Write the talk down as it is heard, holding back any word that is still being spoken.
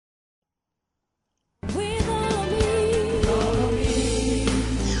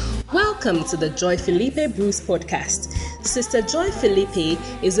Welcome to the Joy Phillippe-Bruce podcast. Sister Joy Phillippe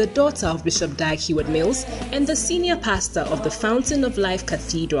is a daughter of Bishop Dag Heward-Mills and the senior pastor of the Fountain of Life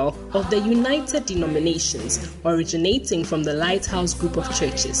Cathedral of the United Denominations, originating from the Lighthouse Group of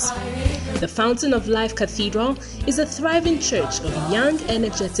Churches. The Fountain of Life Cathedral is a thriving church of young,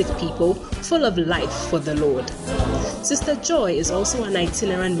 energetic people full of life for the Lord. Sister Joy is also an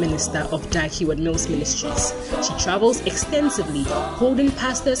itinerant minister of Dag Heward-Mills Ministries. She travels extensively, holding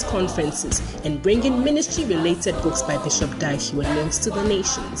pastors' conferences and bringing ministry-related books by Bishop Dag Heward-Mills to the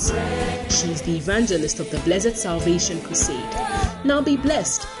nations. She is the evangelist of the Blessed Salvation Crusade. Now be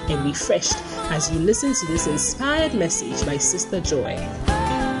blessed and refreshed as you listen to this inspired message by Sister Joy.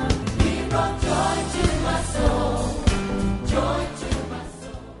 Joy to my soul, joy to my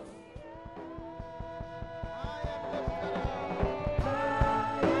soul.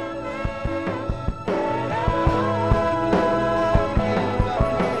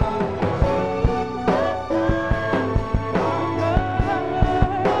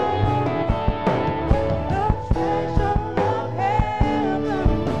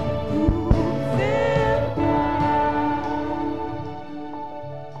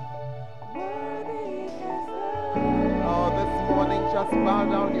 Bow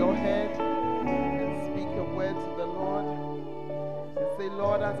down your head and speak a word to the Lord. And say,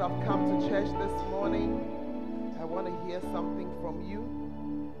 Lord, as I've come to church this morning, I want to hear something from you.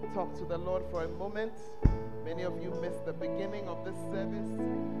 Talk to the Lord for a moment. Many of you missed the beginning of this service,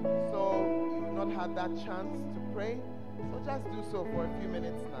 so you've not had that chance to pray. So just do so for a few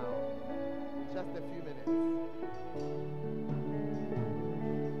minutes now. Just a few minutes.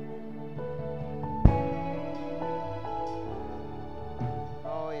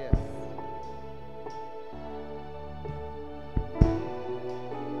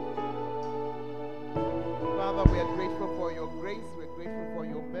 We are grateful for your grace. We're grateful for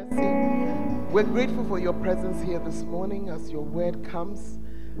your mercy. We're grateful for your presence here this morning as your word comes.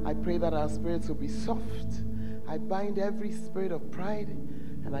 I pray that our spirits will be soft. I bind every spirit of pride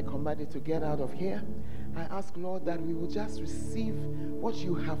and I command it to get out of here. I ask, Lord, that we will just receive what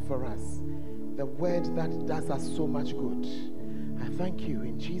you have for us, the word that does us so much good. I thank you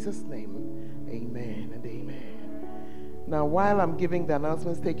in Jesus' name. Amen and amen. Now, while I'm giving the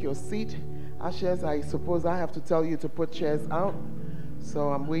announcements, take your seat. Ushers, I suppose I have to tell you to put chairs out. So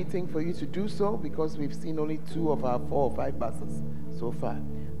I'm waiting for you to do so because we've seen only 2 of our 4 or 5 buses so far.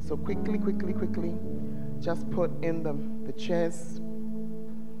 So quickly, just put in the chairs.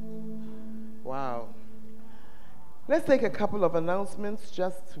 Wow. Let's take a couple of announcements,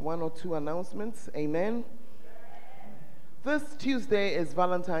 just 1 or 2 announcements. Amen. This Tuesday is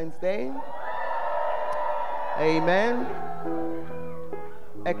Valentine's Day. Amen.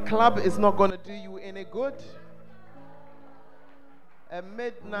 A club is not going to do you any good. A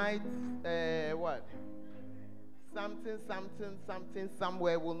midnight, something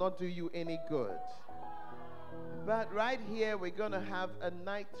somewhere will not do you any good. But right here, we're going to have a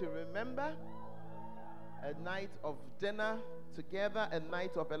night to remember, a night of dinner together, a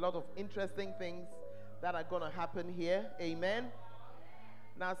night of a lot of interesting things that are going to happen here. Amen.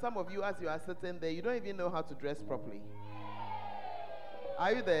 Now, some of you, as you are sitting there, you don't even know how to dress properly.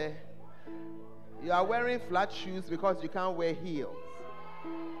 Are you there? You are wearing flat shoes because you can't wear heels.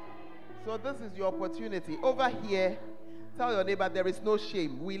 So this is your opportunity. Over here, tell your neighbor there is no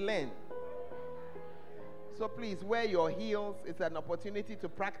shame. We learn. So please wear your heels. It's an opportunity to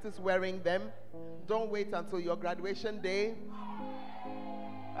practice wearing them. Don't wait until your graduation day.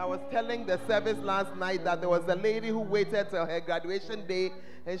 I was telling the service last night that there was a lady who waited till her graduation day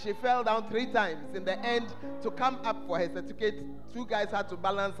and she fell down 3 times. In the end, to come up for her certificate, 2 guys had to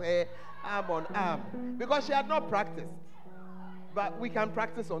balance her arm on arm because she had not practiced. But we can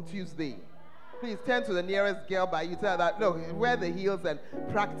practice on Tuesday. Please turn to the nearest girl by you. Tell her that, look, wear the heels and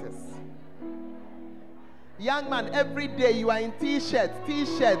practice. Young man, every day you are in t-shirts.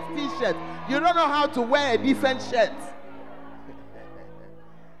 You don't know how to wear a decent shirt.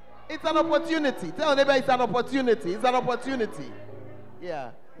 It's an opportunity. Tell neighbor it's an opportunity. It's an opportunity.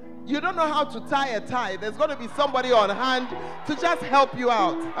 Yeah. You don't know how to tie a tie. There's going to be somebody on hand to just help you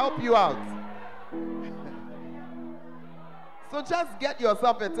out. So just get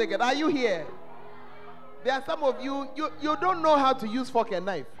yourself a ticket. Are you here? There are some of you don't know how to use fork and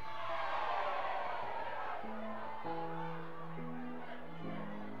knife.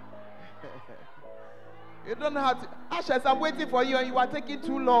 You don't know how to. Ashes, I'm waiting for you and you are taking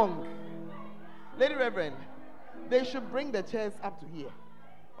too long. Lady Reverend, they should bring the chairs up to here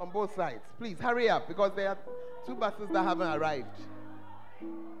on both sides. Please hurry up because there are 2 buses that haven't arrived.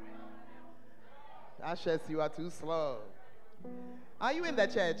 Ashes, you are too slow. Are you in the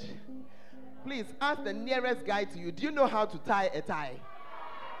church? Please ask the nearest guy to you, do you know how to tie a tie?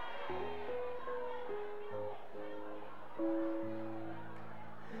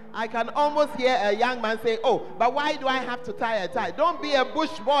 I can almost hear a young man say, oh, but why do I have to tie a tie? Don't be a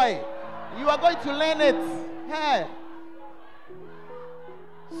bush boy. You are going to learn it. Hey.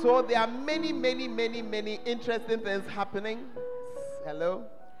 So there are many interesting things happening. Hello?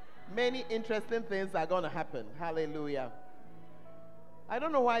 Many interesting things are going to happen. Hallelujah. I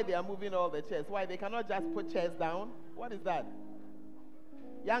don't know why they are moving all the chairs. Why? They cannot just put chairs down? What is that?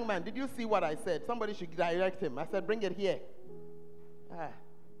 Young man, did you see what I said? Somebody should direct him. I said, bring it here.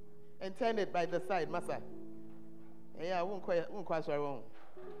 And turn it by the side, Massa. Yeah, I won't quite wrong.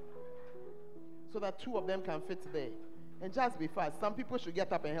 So that two of them can fit there. And just be fast. Some people should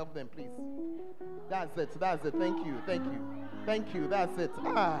get up and help them, please. That's it. That's it. Thank you. Thank you. Thank you. That's it.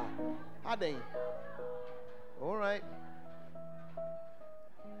 Hading. All right.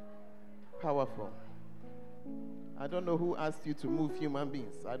 Powerful. I don't know who asked you to move human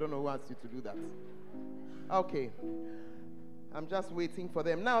beings. I don't know who asked you to do that. Okay. I'm just waiting for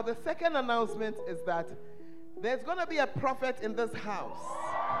them. Now, the second announcement is that there's going to be a prophet in this house.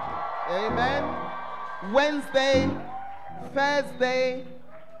 Amen. Wednesday, Thursday,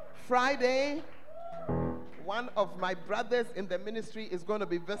 Friday, one of my brothers in the ministry is going to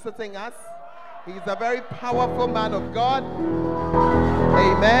be visiting us. He's a very powerful man of God.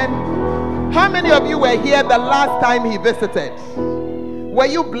 Amen. How many of you were here the last time he visited? Were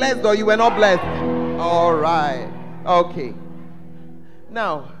you blessed or you were not blessed? All right. Okay.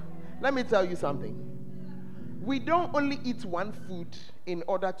 Now, let me tell you something. We don't only eat one food in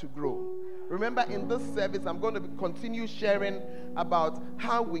order to grow. Remember, in this service, I'm going to continue sharing about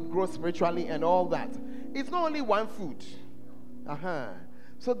how we grow spiritually and all that. It's not only one food.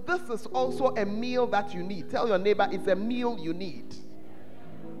 So this is also a meal that you need. Tell your neighbor, it's a meal you need.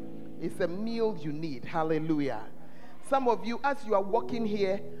 It's a meal you need. Hallelujah. Some of you, as you are walking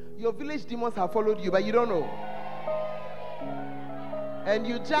here, your village demons have followed you, but you don't know. And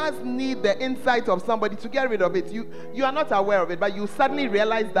you just need the insight of somebody to get rid of it. You are not aware of it, but you suddenly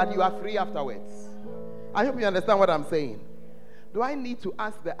realize that you are free afterwards. I hope you understand what I'm saying. Do I need to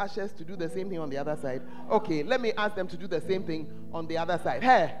ask the ushers to do the same thing on the other side? Okay, let me ask them to do the same thing on the other side.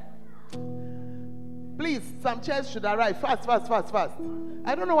 Hey, please, some chairs should arrive fast.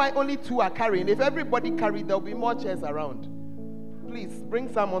 I don't know why only two are carrying. If everybody carried, there will be more chairs around. Please,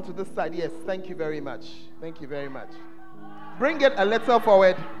 bring some onto this side. Yes, thank you very much. Thank you very much. Bring it a little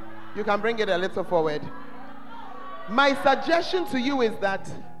forward. You can bring it a little forward. My suggestion to you is that,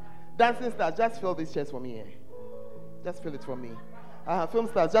 dancing stars, just fill these chairs for me. Just fill it for me. Film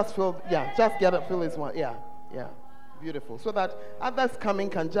stars, just fill. Yeah, just get it, fill this one. Yeah. Beautiful. So that others coming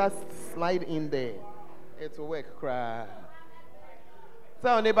can just slide in there. It will work. Cry.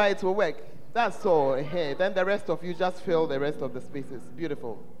 Tell neighbor it will work. That's all. Then the rest of you just fill the rest of the spaces.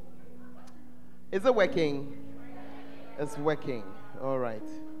 Beautiful. Is it working? It's working. All right.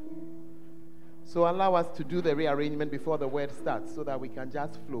 So allow us to do the rearrangement before the word starts so that we can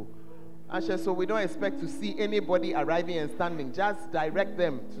just flow. Asha, so we don't expect to see anybody arriving and standing. Just direct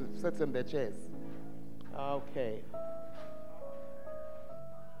them to sit in their chairs. Okay.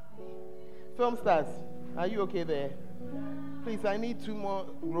 Film stars, are you okay there? Please, I need 2 more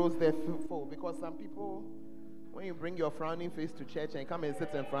rows there full because some people, when you bring your frowning face to church and come and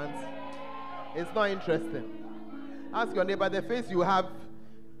sit in front, it's not interesting. Ask your neighbor, the face you have,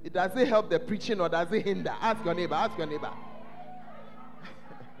 does it help the preaching or does it hinder? Ask your neighbor, ask your neighbor.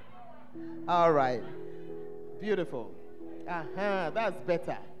 All right. Beautiful. That's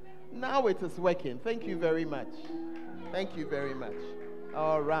better. Now it is working. Thank you very much. Thank you very much.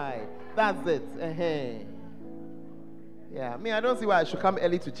 All right. That's it. Yeah, I don't see why I should come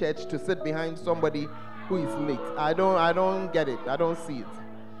early to church to sit behind somebody who is late. I don't get it. I don't see it.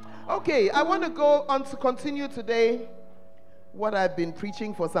 Okay, I want to go on to continue today what I've been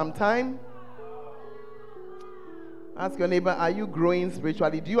preaching for some time. Ask your neighbor, are you growing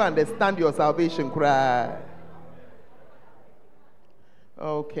spiritually? Do you understand your salvation? Cry.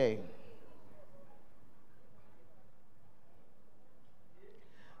 Okay.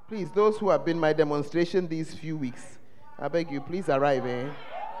 Please, those who have been my demonstration these few weeks, I beg you, please arrive.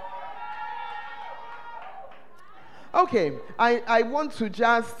 Okay, I want to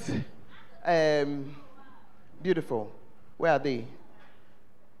just, beautiful. Where are they?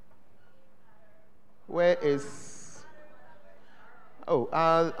 Where is,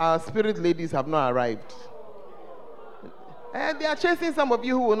 our spirit ladies have not arrived. And they are chasing some of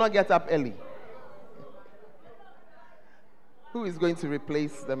you who will not get up early. Who is going to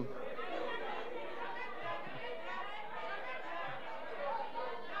replace them?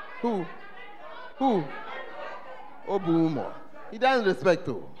 Who? Obumo. He doesn't respect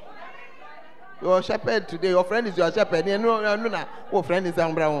you. Your shepherd today, your friend is your shepherd. Your friend is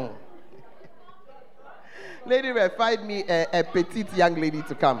Brown. Lady, find me a petite young lady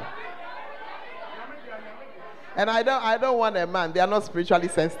to come. And I don't want a man. They are not spiritually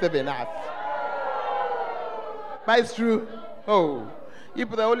sensitive enough. But it's true. Oh, if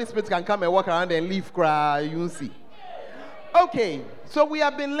the Holy Spirit can come and walk around and leave, cry, you see. Okay, so we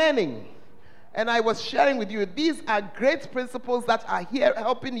have been learning. And I was sharing with you, these are great principles that are here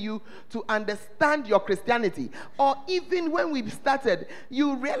helping you to understand your Christianity. Or even when we started,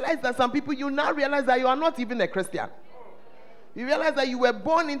 you realize that some people, you now realize that you are not even a Christian. You realize that you were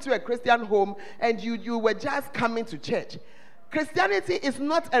born into a Christian home and you were just coming to church. Christianity is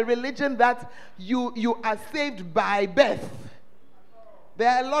not a religion that you are saved by birth. There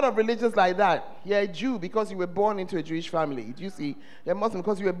are a lot of religions like that. You're a Jew because you were born into a Jewish family. Do you see? You're a Muslim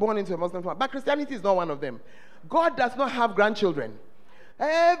because you were born into a Muslim family. But Christianity is not one of them. God does not have grandchildren.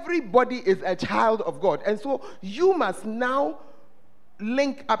 Everybody is a child of God. And so you must now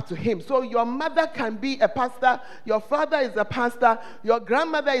link up to him. So your mother can be a pastor, your father is a pastor, your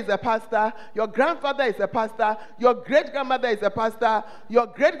grandmother is a pastor, your grandfather is a pastor, your great-grandmother is a pastor, your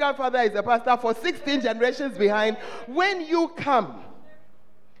great-grandfather is a pastor for 16 generations behind. When you come,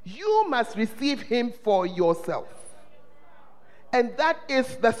 you must receive him for yourself. And that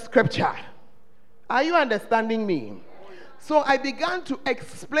is the scripture. Are you understanding me? So I began to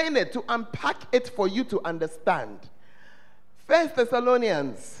explain it, to unpack it for you to understand. 1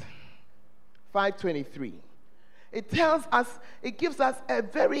 Thessalonians 5:23. It tells us, it gives us a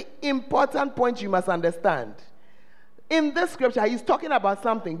very important point you must understand. In this scripture, he's talking about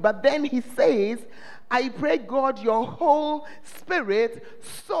something, but then he says, I pray God your whole spirit,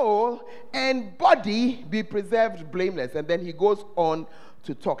 soul, and body be preserved blameless. And then he goes on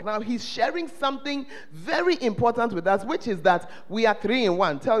to talk. Now, he's sharing something very important with us, which is that we are 3 in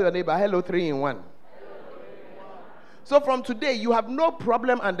 1. Tell your neighbor, hello, 3 in 1. So from today, you have no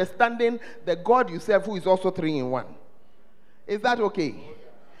problem understanding the God you serve who is also 3 in 1. Is that okay?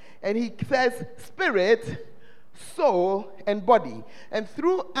 And he says spirit, soul, and body. And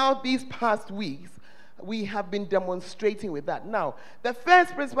throughout these past weeks, we have been demonstrating with that. Now, the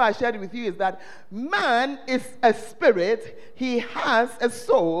first principle I shared with you is that man is a spirit, he has a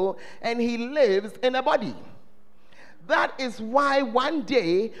soul, and he lives in a body. That is why one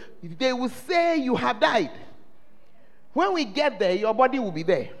day they will say you have died. When we get there, your body will be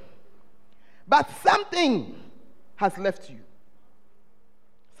there. But something has left you.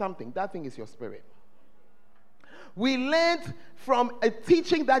 Something. That thing is your spirit. We learned from a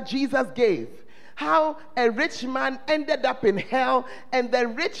teaching that Jesus gave how a rich man ended up in hell, and the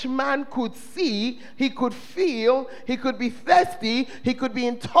rich man could see, he could feel, he could be thirsty, he could be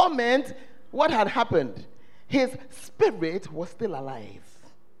in torment. What had happened? His spirit was still alive.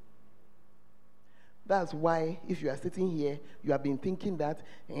 That's why if you are sitting here, you have been thinking that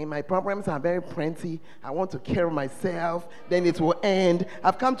my problems are very plenty, I want to care of myself, then it will end.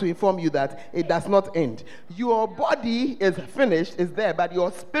 I've come to inform you that it does not end. Your body is finished, is there, but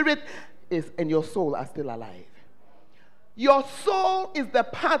your spirit is and your soul are still alive. Your soul is the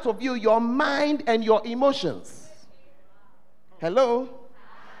part of you, your mind and your emotions. Hello?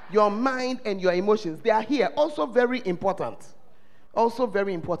 Your mind and your emotions, they are here. Also very important. Also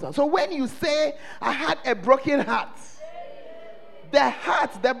very important. So when you say, I had a broken heart,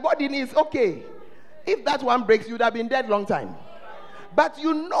 the body needs, okay. If that one breaks, you would have been dead long time. But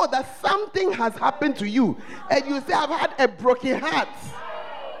you know that something has happened to you. And you say, I've had a broken heart.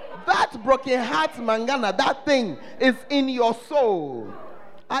 That broken heart, Mangana, that thing is in your soul.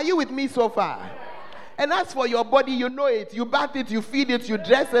 Are you with me so far? And as for your body, you know it. You bath it, you feed it, you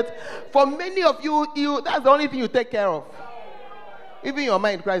dress it. For many of you, that's the only thing you take care of. Even your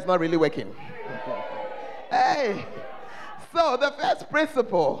mind, Christ, is not really working. Hey. So the first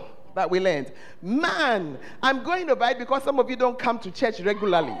principle that we learned. Man, I'm going over it because some of you don't come to church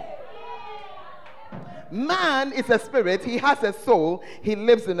regularly. Man is a spirit, he has a soul, he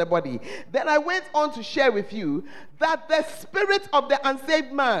lives in a body. Then I went on to share with you that the spirit of the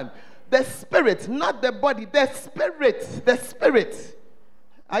unsaved man, the spirit, not the body, the spirit,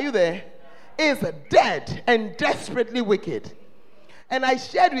 are you there? Is dead and desperately wicked. And I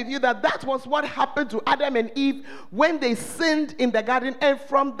shared with you that that was what happened to Adam and Eve when they sinned in the garden. And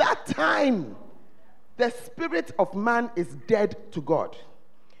from that time, the spirit of man is dead to God.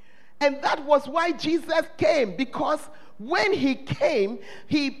 And that was why Jesus came, because when he came,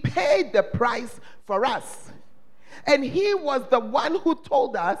 he paid the price for us. And he was the one who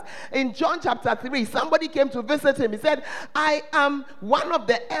told us in John chapter 3, somebody came to visit him. He said, I am one of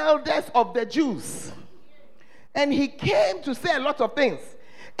the elders of the Jews. And he came to say a lot of things.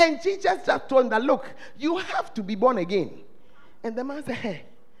 And Jesus just told him that, look, you have to be born again. And the man said, hey,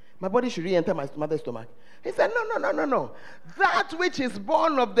 my body should re-enter my mother's stomach. He said, no. That which is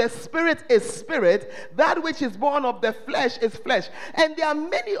born of the Spirit is spirit. That which is born of the flesh is flesh. And there are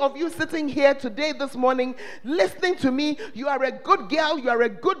many of you sitting here today, this morning, listening to me. You are a good girl. You are a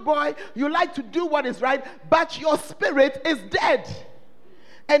good boy. You like to do what is right. But your spirit is dead.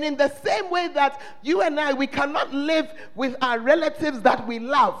 And in the same way that you and I, we cannot live with our relatives that we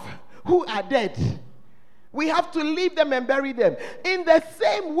love who are dead. We have to leave them and bury them. In the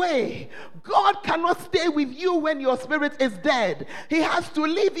same way, God cannot stay with you when your spirit is dead. He has to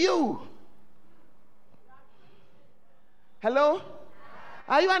leave you. Hello?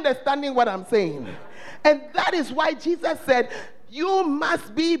 Are you understanding what I'm saying? And that is why Jesus said, you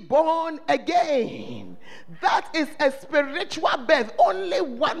must be born again. That is a spiritual birth. Only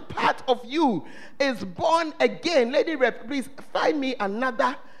one part of you is born again. Lady Rep, please find me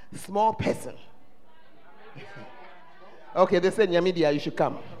another small person. Okay, they said, Nyamidia, you should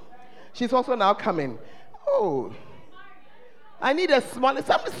come. She's also now coming. Oh, I need some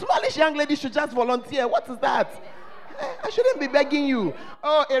smallish young lady should just volunteer. What is that? I shouldn't be begging you.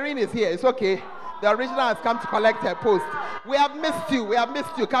 Oh, Erin is here. It's okay. The original has come to collect her post. We have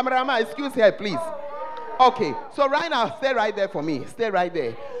missed you. Cameraman, excuse her, please. Okay, so right now, stay right there for me. Stay right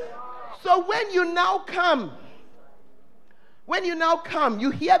there. So when you now come, you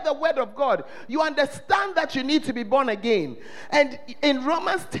hear the word of God, you understand that you need to be born again. And in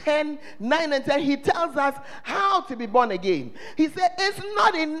Romans 10, 9 and 10, he tells us how to be born again. He said, it's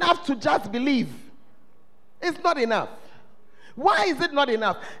not enough to just believe. It's not enough. Why is it not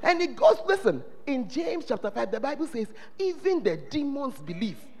enough? And it goes, listen, in James chapter 5, the Bible says, even the demons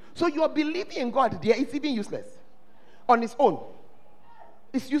believe. So your believing in God there is even useless. On its own.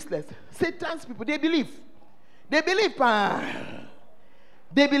 It's useless. Satan's people, they believe. They believe.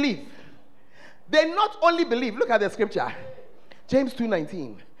 They believe. They not only believe, look at the scripture. James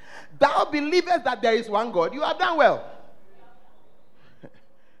 2:19. Thou believest that there is one God. You have done well.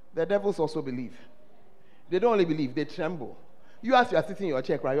 The devils also believe. They don't only believe, they tremble. You as you are sitting in your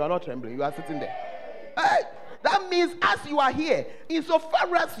chair, right? You are not trembling. You are sitting there. That means as you are here,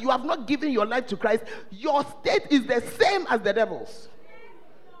 insofar as you have not given your life to Christ, your state is the same as the devils.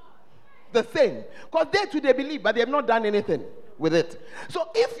 The same. Because they too, they believe, but they have not done anything with it.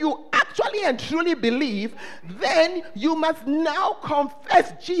 So if you actually and truly believe, then you must now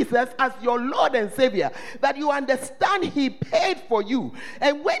confess Jesus as your Lord and Savior, that you understand he paid for you.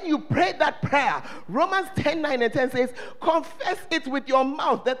 And when you pray that prayer, Romans 10, 9 and 10 says, confess it with your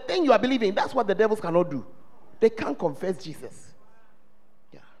mouth, the thing you are believing. That's what the devils cannot do. They can't confess Jesus.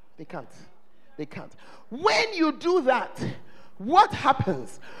 Yeah, they can't. They can't. When you do that, what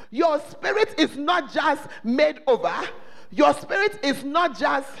happens? Your spirit is not just made over. Your spirit is not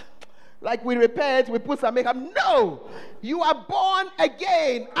just like we repair it, we put some makeup. No, you are born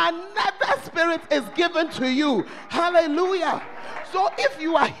again. Another spirit is given to you. Hallelujah. So if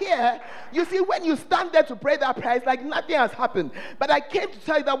you are here, you see, when you stand there to pray that prayer, it's like nothing has happened. But I came to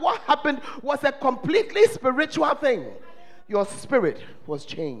tell you that what happened was a completely spiritual thing. Your spirit was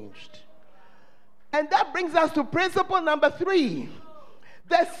changed. And that brings us to principle number 3.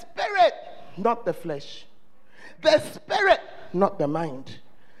 The spirit, not the flesh. The spirit, not the mind.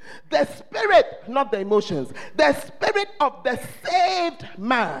 The spirit, not the emotions. The spirit of the saved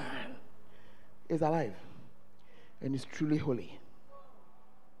man is alive and is truly holy.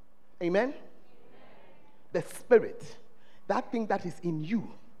 Amen? The spirit, that thing that is in you,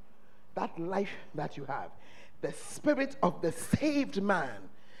 that life that you have, the spirit of the saved man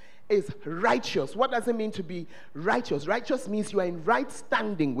is righteous. What does it mean to be righteous? Righteous means you are in right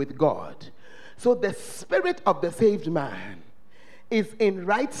standing with God. So the spirit of the saved man is in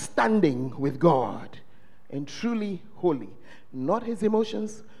right standing with God and truly holy. Not his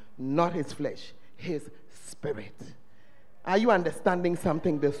emotions, not his flesh, his spirit. Are you understanding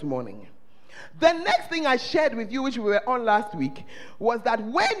something this morning? The next thing I shared with you, which we were on last week, was that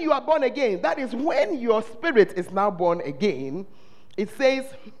when you are born again, that is when your spirit is now born again, it says,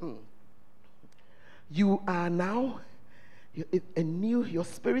 you are now your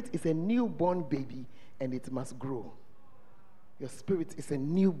spirit is a newborn baby and it must grow. Your spirit is a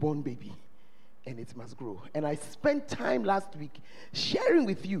newborn baby and it must grow. And I spent time last week sharing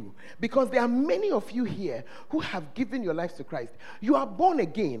with you, because there are many of you here who have given your lives to Christ. You are born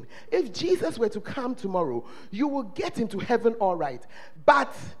again. If Jesus were to come tomorrow, you will get into heaven all right.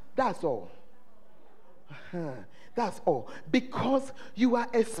 But that's all. That's all. Because you are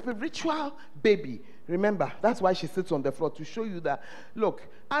a spiritual baby. Remember, that's why she sits on the floor, to show you that, look,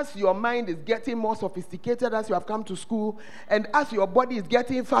 as your mind is getting more sophisticated as you have come to school, and as your body is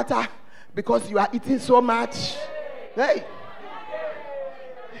getting fatter because you are eating so much, hey,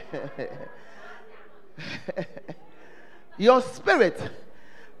 your spirit,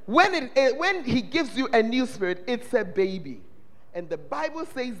 when he gives you a new spirit, it's a baby. And the Bible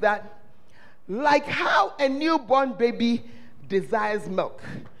says that, like how a newborn baby desires milk.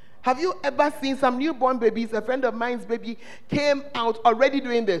 Have you ever seen some newborn babies? A friend of mine's baby came out already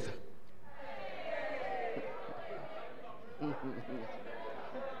doing this.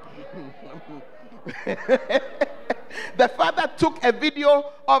 The father took a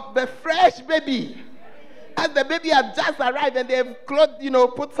video of the fresh baby. As the baby had just arrived and they've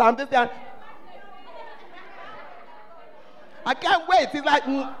put something there. I can't wait. He's like,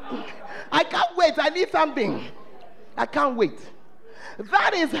 I can't wait. I need something. I can't wait.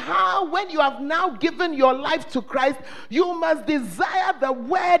 That is how, when you have now given your life to Christ, you must desire the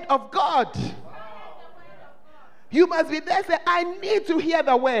word of God. You must be there, say, I need to hear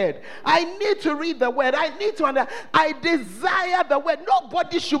the word. I need to read the word. I need to understand. I desire the word.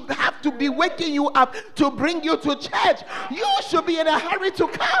 Nobody should have to be waking you up to bring you to church. You should be in a hurry to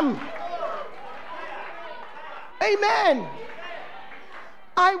come. Amen.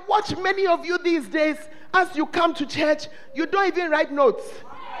 I watch many of you these days, as you come to church, you don't even write notes.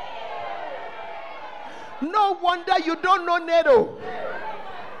 No wonder you don't know NATO.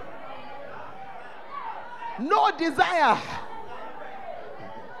 No desire.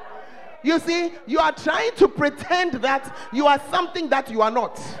 You see, you are trying to pretend that you are something that you are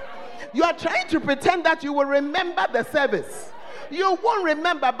not. You are trying to pretend that you will remember the service. You won't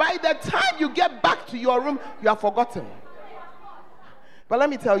remember. By the time you get back to your room, you have forgotten. But let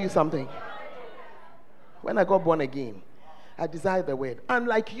me tell you something. When I got born again, I desired the word.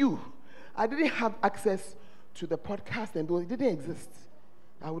 Unlike you, I didn't have access to the podcast, and those, it didn't exist.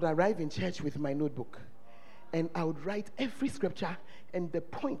 I would arrive in church with my notebook, and I would write every scripture and the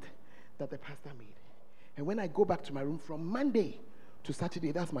point that the pastor made. And when I go back to my room from Monday to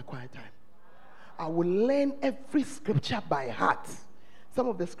Saturday, that's my quiet time. I will learn every scripture by heart. Some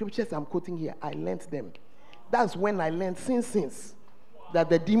of the scriptures I'm quoting here, I learned them. That's when I learned since that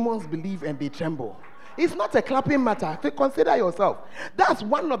the demons believe and they tremble. It's not a clapping matter. Consider yourself. That's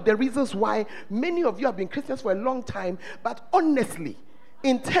one of the reasons why many of you have been Christians for a long time, but honestly,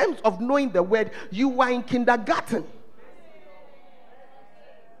 in terms of knowing the word, you are in kindergarten.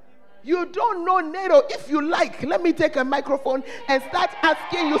 You don't know NATO. If you like, let me take a microphone and start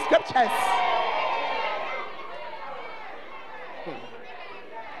asking you scriptures.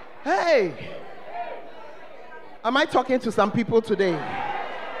 Hey, am I talking to some people today?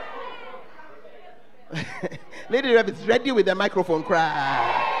 Lady Rev is ready with the microphone.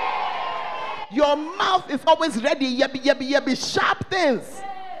 Cry. Your mouth is always ready. Yabby, yabby, yabby. Sharp things.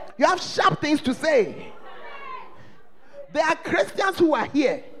 You have sharp things to say. There are Christians who are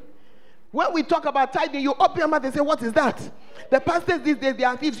here. When we talk about tithing, you open your mouth and say, what is that? The pastors these days, they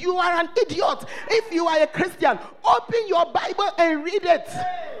are thieves. You are an idiot. If you are a Christian, open your Bible and read it.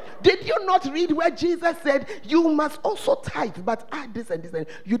 Did you not read where Jesus said, you must also tithe, but add this and this? And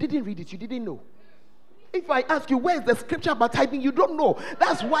you didn't read it. You didn't know. If I ask you, where is the scripture about tithing? You don't know.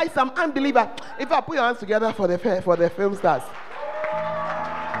 That's why some unbeliever, if I put your hands together for the film stars.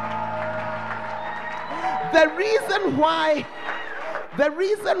 The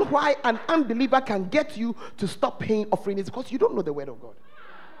reason why an unbeliever can get you to stop paying offering is because you don't know the word of God.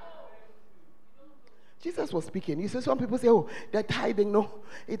 Jesus was speaking. You see, some people say, oh, the tithing, no,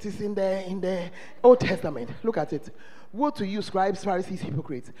 it is in the Old Testament. Look at it. Woe to you, scribes, Pharisees,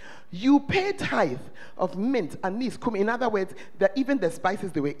 hypocrites. You pay tithe of mint, anise, cumin. In other words, even the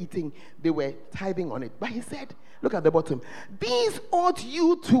spices they were eating, they were tithing on it. But he said, look at the bottom. These ought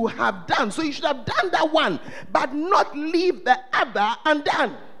you to have done. So you should have done that one, but not leave the other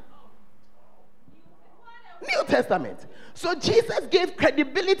undone. New Testament. So Jesus gave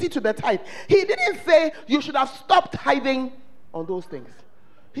credibility to the tithe. He didn't say you should have stopped tithing on those things.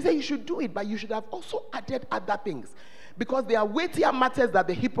 He said you should do it, but you should have also added other things, because there are weightier matters that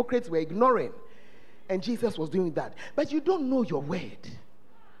the hypocrites were ignoring, and Jesus was doing that. But you don't know your word.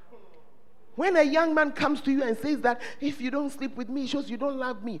 When a young man comes to you and says that if you don't sleep with me, it shows you don't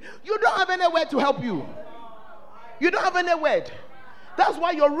love me, you don't have any word to help you. You don't have any word. That's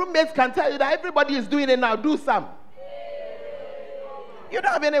why your roommates can tell you that everybody is doing it now. Do some. You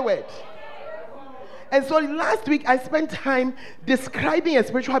don't have any word. And so last week I spent time describing a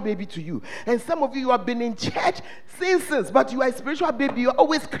spiritual baby to you. And some of you have been in church since, but you are a spiritual baby. You're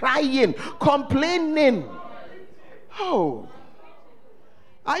always crying, complaining. Oh,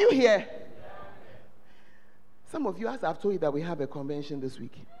 are you here? Some of you, as I've told you that we have a convention this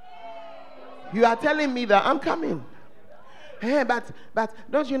week, you are telling me that I'm coming. Hey, but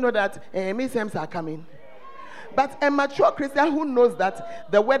don't you know that Messiahs are coming? But a mature Christian who knows that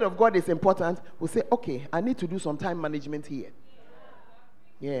the word of God is important will say, okay, I need to do some time management here.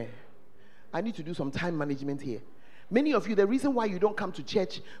 Yeah, I need to do some time management here. Many of you, the reason why you don't come to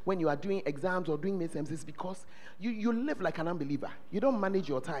church when you are doing exams or doing midterms is because you live like an unbeliever. You don't manage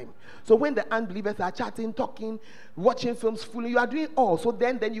your time. So when the unbelievers are chatting, talking, watching films fully, you are doing all. So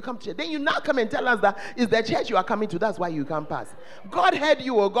then you come to church. Then you now come and tell us that it's the church you are coming to. That's why you can't pass. God heard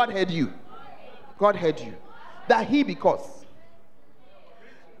you or God heard you? God heard you. That he because.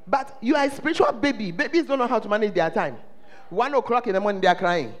 But you are a spiritual baby. Babies don't know how to manage their time. 1 o'clock in the morning, they are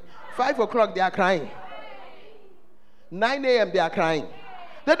crying. 5 o'clock, they are crying. 9 a.m. they are crying.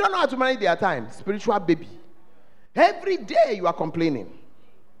 They don't know how to manage their time. Spiritual baby. Every day you are complaining.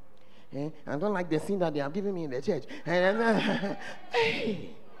 I don't like the scene that they have given me in the church. Hey,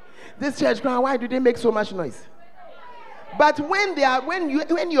 this church, why do they make so much noise? But when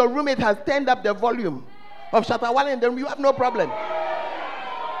your roommate has turned up the volume of Shatawale in the room, you have no problem.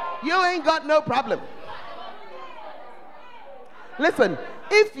 You ain't got no problem. Listen,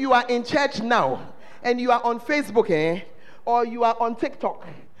 if you are in church now and you are on Facebook, or you are on TikTok,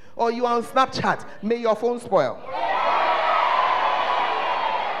 or you are on Snapchat, may your phone spoil.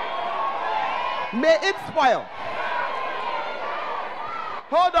 May it spoil.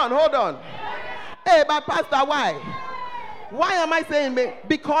 Hold on. Hey, but Pastor, why? Why am I saying me?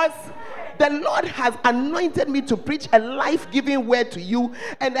 Because the Lord has anointed me to preach a life-giving word to you,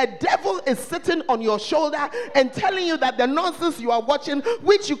 and the devil is sitting on your shoulder and telling you that the nonsense you are watching,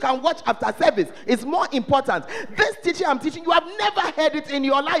 which you can watch after service, is more important. This teaching I'm teaching, you have never heard it in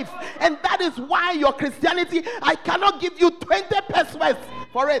your life, and that is why your Christianity, I cannot give you 20 pesos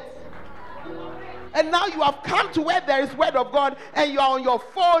for it. And now you have come to where there is word of God, and you are on your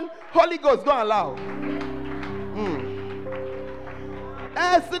phone. Holy Ghost, don't allow.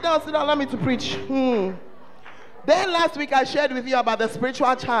 Sit down, let me to preach. Then last week I shared with you about the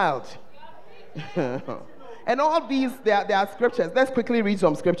spiritual child. And all these, they are scriptures. Let's quickly read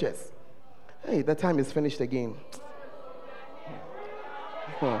some scriptures. Hey, the time is finished again.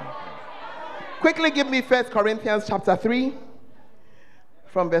 Quickly give me 1 Corinthians chapter 3.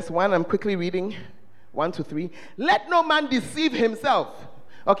 From verse 1, I'm quickly reading 1 to 3. Let no man deceive himself.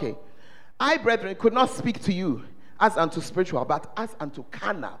 Okay. I, brethren, could not speak to you as unto spiritual, but as unto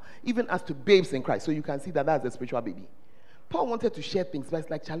carnal, even as to babes in Christ. So you can see that that's a spiritual baby. Paul wanted to share things, but it's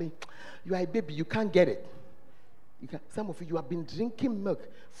like, Charlie, you are a baby, you can't get it. Some of you have been drinking milk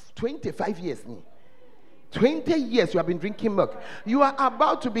 25 years. 20 years you have been drinking milk. You are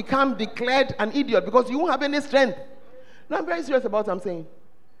about to become declared an idiot because you won't have any strength. No, I'm very serious about what I'm saying.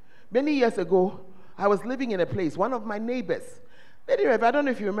 Many years ago, I was living in a place, one of my neighbors, Lady Rev, I don't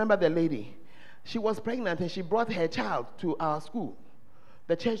know if you remember the lady. She was pregnant and she brought her child to our school,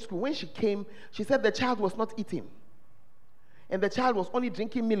 the church school. When she came, she said the child was not eating. And the child was only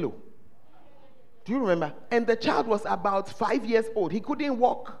drinking Milo. Do you remember? And the child was about 5 years old. He couldn't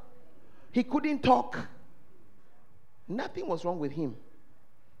walk. He couldn't talk. Nothing was wrong with him.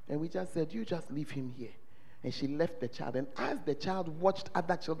 And we just said, you just leave him here. And she left the child. And as the child watched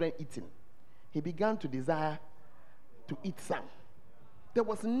other children eating, he began to desire to eat some. There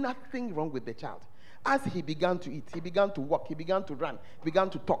was nothing wrong with the child. As he began to eat, he began to walk, he began to run, he began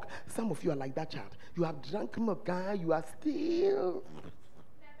to talk. Some of you are like that child. You have drunk milk, you are still...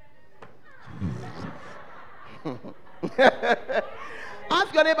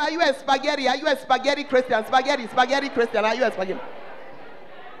 Ask your neighbor, are you a spaghetti? Are you a spaghetti Christian? Spaghetti Christian. Are you a spaghetti?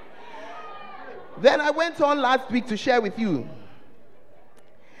 Then I went on last week to share with you.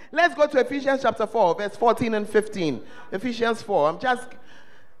 Let's go to Ephesians chapter 4, verse 14 and 15. Ephesians 4.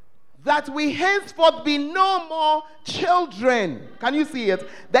 That we henceforth be no more children. Can you see it?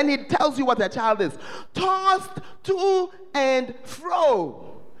 Then he tells you what a child is. Tossed to and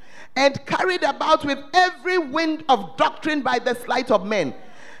fro, and carried about with every wind of doctrine by the sleight of men,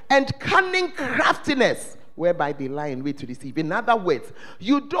 and cunning craftiness, whereby they lie in wait to deceive. In other words,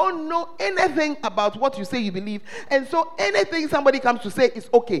 you don't know anything about what you say you believe, and so anything somebody comes to say is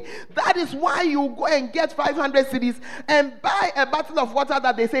okay. That is why you go and get 500 cedis and buy a bottle of water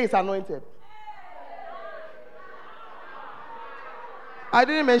that they say is anointed. I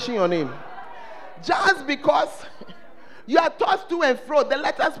didn't mention your name. Just because you are tossed to and fro, the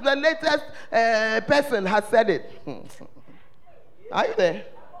latest person has said it. Are you there?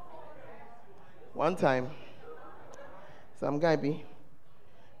 One time, some guy we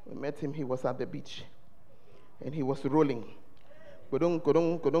met him, he was at the beach. And he was rolling. Kodong,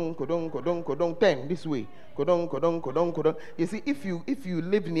 kodong, kodong, kodong, kodong, kodong, 10 this way. Kodong, kodong, kodong, kodong. You see, if you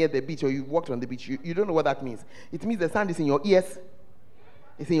live near the beach or you walked on the beach, you don't know what that means. It means the sand is in your ears,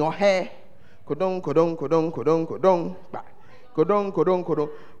 it's in your hair. Kodong, kodong, kodong, kodong, kodong, kodong, kodong, kodong.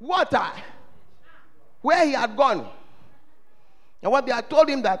 Water, where he had gone. And what they had told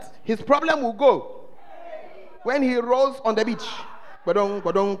him that his problem will go when he rose on the beach. Kodong,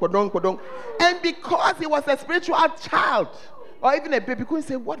 kodong, kodong, kodong. And because he was a spiritual child, or even a baby, couldn't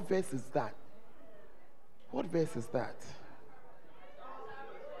say, what verse is that? What verse is that?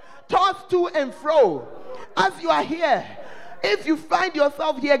 Tossed to and fro. As you are here, if you find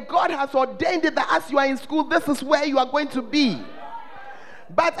yourself here, God has ordained it that as you are in school, this is where you are going to be.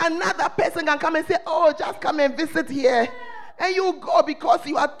 But another person can come and say, oh, just come and visit here. And you go because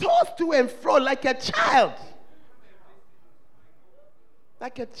you are tossed to and fro like a child.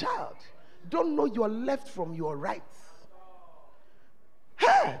 Like a child. Don't know your left from your right.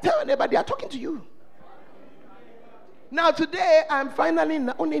 Hey, tell anybody, I'm talking to you. Now today, I'm finally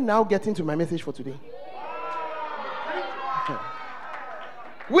only now getting to my message for today.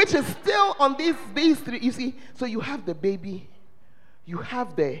 Which is still on these three. You see, so you have the baby, you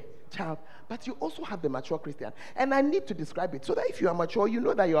have the child, but you also have the mature Christian. And I need to describe it so that if you are mature, you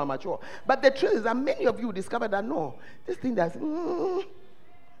know that you are mature. But the truth is that many of you discover that no, this thing that's,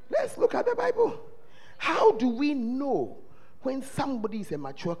 let's look at the Bible. How do we know when somebody is a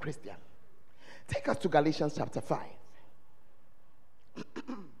mature Christian? Take us to Galatians chapter 5.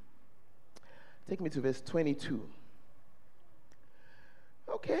 Take me to verse 22.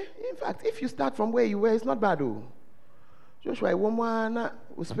 Okay, in fact, if you start from where you were, it's not bad. Oh. Joshua, woman,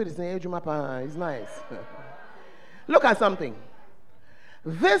 spirit is nice. Look at something.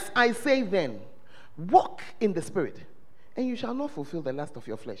 This I say then, walk in the spirit, and you shall not fulfill the lust of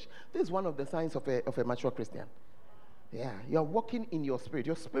your flesh. This is one of the signs of a mature Christian. Yeah, you're walking in your spirit.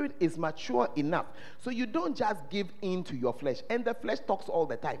 Your spirit is mature enough. So you don't just give in to your flesh. And the flesh talks all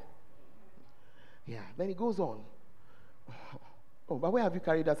the time. Yeah, then it goes on. Oh, but where have you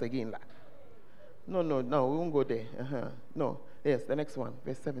carried us again, lad? No, we won't go there. No, yes, the next one,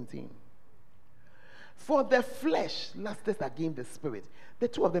 verse 17. For the flesh lusteth against the spirit. The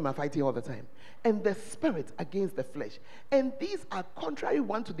two of them are fighting all the time. And the spirit against the flesh. And these are contrary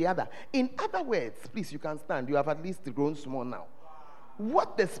one to the other. In other words, please, you can stand. You have at least grown small now.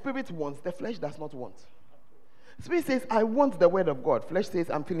 What the spirit wants, the flesh does not want. Spirit says, I want the word of God. Flesh says,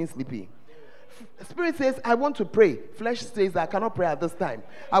 I'm feeling sleepy. Spirit says, I want to pray. Flesh says, I cannot pray at this time.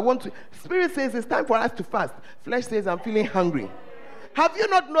 Spirit says, it's time for us to fast. Flesh says, I'm feeling hungry. Have you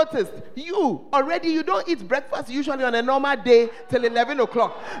not noticed? You don't eat breakfast usually on a normal day till 11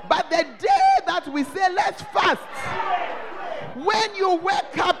 o'clock. But the day that we say, let's fast, when you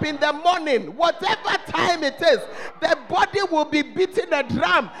wake up in the morning, whatever time it is, the body will be beating a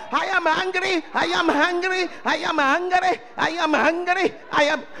drum. I am hungry, I am hungry, I am hungry, I am hungry, I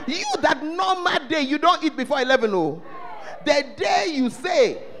am. You that normal day, you don't eat before 11. Oh. The day you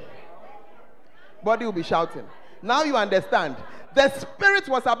say, body will be shouting. Now you understand. The spirit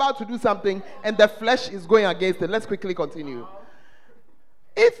was about to do something and the flesh is going against it. Let's quickly continue.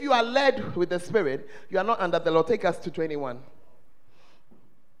 If you are led with the spirit, you are not under the law. Take us to 21.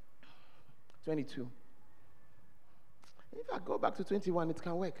 22. If I go back to 21, it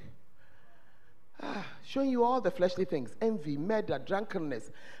can work. Showing you all the fleshly things. Envy, murder,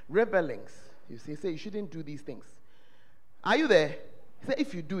 drunkenness, revelings. You say you shouldn't do these things. Are you there? Say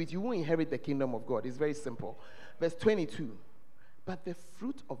if you do it, you won't inherit the kingdom of God. It's very simple. Verse 22. But the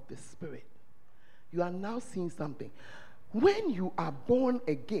fruit of the Spirit, you are now seeing something. When you are born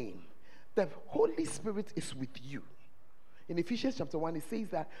again, the Holy Spirit is with you. In Ephesians chapter 1, it says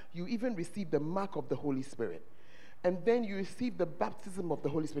that you even receive the mark of the Holy Spirit. And then you receive the baptism of the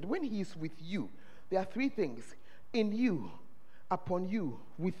Holy Spirit. When He is with you, there are three things. In you, upon you,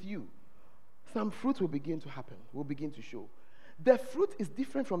 with you. Some fruit will begin to happen, will begin to show. The fruit is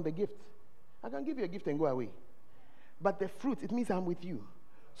different from the gift. I can give you a gift and go away. But the fruit, it means I'm with you.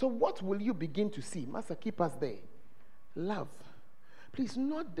 So what will you begin to see? Master, keep us there. Love. Please,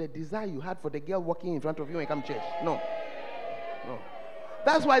 not the desire you had for the girl walking in front of you when you come to church. No.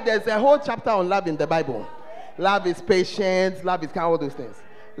 That's why there's a whole chapter on love in the Bible. Love is patience. Love is all those things.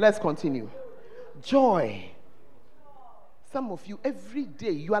 Let's continue. Joy. Some of you, every day,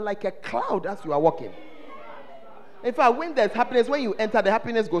 you are like a cloud as you are walking. In fact, when there's happiness, when you enter, the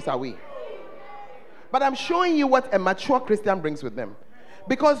happiness goes away. But I'm showing you what a mature Christian brings with them.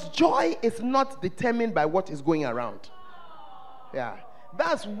 Because joy is not determined by what is going around. Yeah.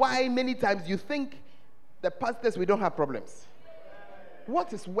 That's why many times you think the pastors, we don't have problems.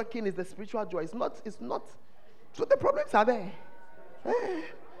 What is working is the spiritual joy. It's not So the problems are there.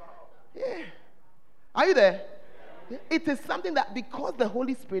 Yeah. Are you there? Yeah. It is something that because the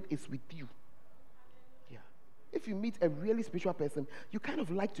Holy Spirit is with you. Yeah. If you meet a really spiritual person, you kind of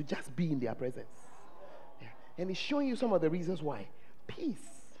like to just be in their presence. Yeah. And he's showing you some of the reasons why. Peace.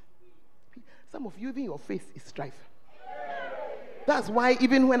 Some of you, even your face is strife. That's why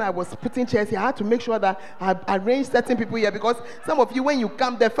even when I was putting chairs here, I had to make sure that I arranged certain people here, because some of you, when you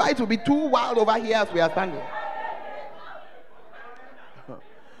come, the fight will be too wild over here as we are standing.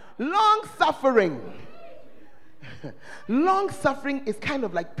 Long suffering. Long suffering is kind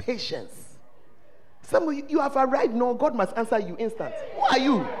of like patience. Some of you have arrived. No, God must answer you instant. Who are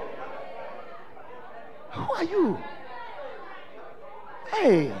you? Who are you?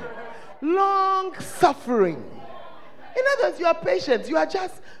 Hey, long suffering. In other words, you are patient. You are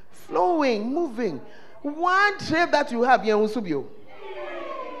just flowing, moving. One trait that you have,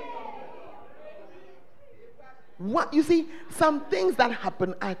 what you see, some things that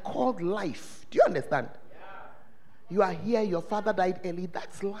happen are called life. Do you understand? You are here, your father died early.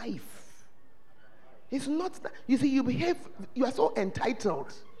 That's life. It's not that, you see, you are so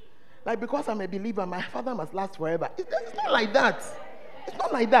entitled. Like, because I'm a believer, my father must last forever. It's not like that. It's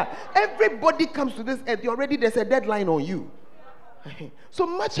not like that. Everybody comes to this earth, there's a deadline on you. So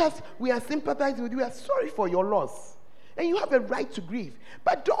much as we are sympathizing with you, we are sorry for your loss. And you have a right to grieve.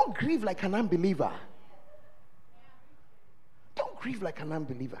 But don't grieve like an unbeliever. Don't grieve like an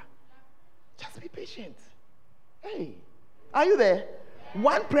unbeliever. Just be patient. Hey, are you there?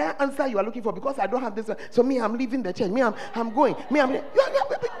 One prayer answer you are looking for, because I don't have this one. So me, I'm leaving the church. Me, I'm going.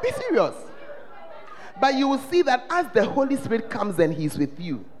 Be serious. But you will see that as the Holy Spirit comes and he's with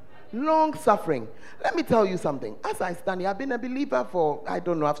you, long suffering. Let me tell you something. As I stand here, I've been a believer for, I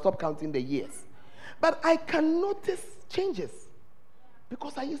don't know, I've stopped counting the years. But I can notice changes.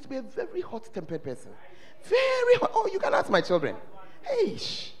 Because I used to be a very hot-tempered person. Very hot. Oh, you can ask my children. Hey,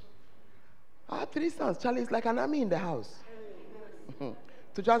 I have 3 sons. Charlie is like an army in the house.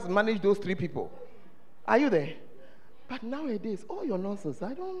 To just manage those 3 people. Are you there? But nowadays, all your nonsense,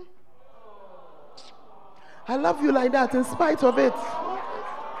 I love you like that in spite of it.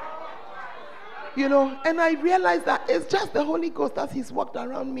 You know, and I realize that it's just the Holy Ghost that he's walked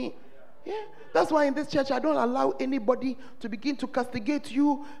around me. Yeah. That's why in this church I don't allow anybody to begin to castigate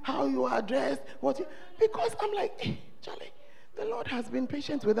you, how you are dressed, because I'm like, hey, Charlie, the Lord has been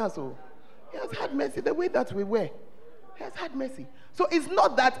patient with us. Oh, he has had mercy the way that we were. He has had mercy. So it's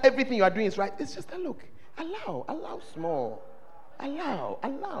not that everything you are doing is right. It's just a look. Allow small. Allow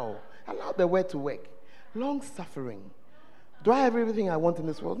the word to work. Long suffering. Do I have everything I want in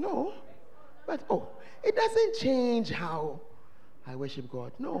this world? No. But it doesn't change how I worship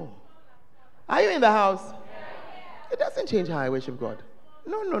God. No. Are you in the house? It doesn't change how I worship God.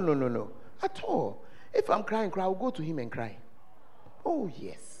 No. At all. If I'm crying, I'll go to him and cry. Oh,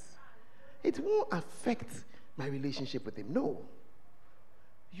 yes. It won't affect my relationship with him. No.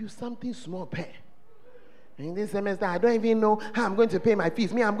 You something small pay. In this semester, I don't even know how I'm going to pay my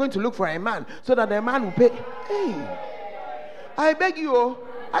fees. I'm going to look for a man so that the man will pay. Hey, I beg you,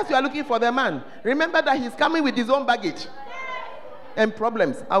 as you are looking for the man, remember that he's coming with his own baggage and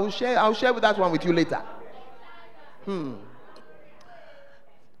problems. I'll share that one with you later.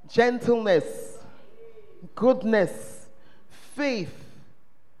 Gentleness, goodness, faith,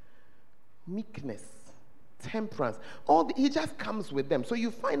 meekness, temperance, he just comes with them. So you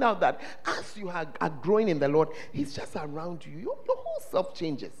find out that as you are growing in the Lord, he's just around you. Your whole self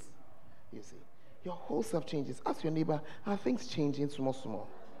changes. You see, your whole self changes. Ask your neighbor, are things changing small?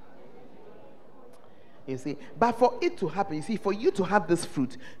 You see, but for it to happen, you see, for you to have this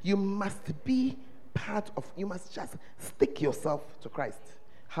fruit, you must you must just stick yourself to Christ.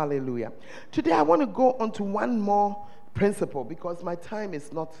 Hallelujah. Today I want to go on to one more principle, because my time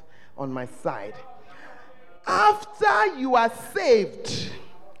is not on my side. After you are saved,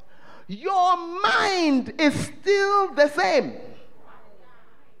 your mind is still the same,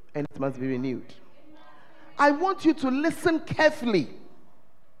 and it must be renewed. I want you to listen carefully.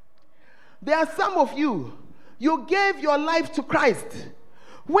 There are some of you gave your life to Christ.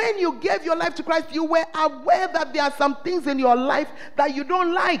 When you gave your life to Christ, you were aware that there are some things in your life that you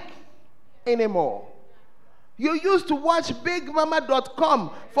don't like anymore. You used to watch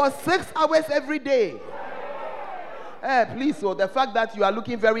BigMama.com for 6 hours every day. Please, the fact that you are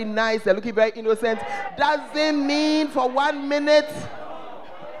looking very nice and looking very innocent doesn't mean for 1 minute.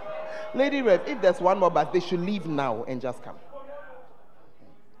 Lady Rev, if there's one more, but they should leave now and just come.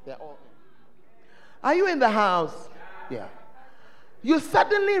 They're all. Are you in the house? Yeah. You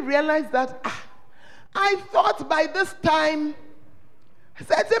suddenly realize that I thought by this time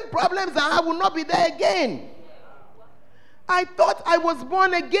certain problems I will not be there again. I thought I was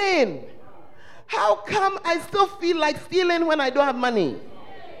born again. How come I still feel like stealing when I don't have money?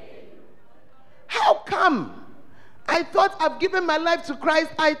 How come? I thought I've given my life to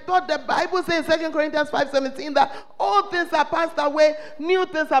Christ. I thought the Bible says in 2 Corinthians 5:17 that all things are passed away, new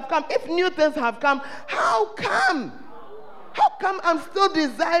things have come. If new things have come, how come? How come I'm still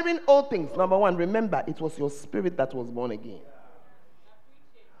desiring old things? Number one, remember, it was your spirit that was born again.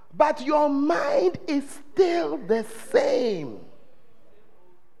 But your mind is still the same.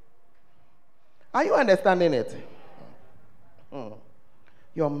 Are you understanding it?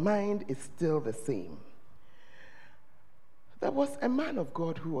 Your mind is still the same. There was a man of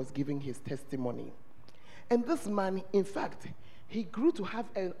God who was giving his testimony. And this man, in fact, he grew to have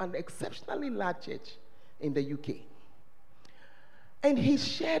an exceptionally large church in the UK. And he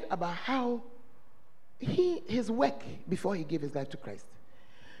shared about how his work before he gave his life to Christ.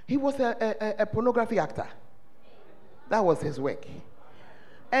 He was a pornography actor. That was his work.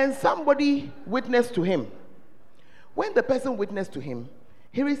 And somebody witnessed to him. When the person witnessed to him,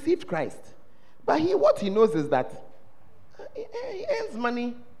 he received Christ. But what he knows is that he earns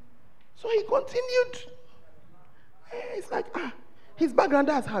money. So he continued. It's like, his background,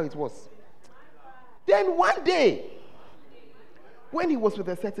 that's how it was. Then one day, when he was with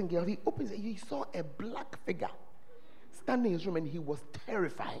a certain girl, he opens it, he saw a black figure standing in his room, and he was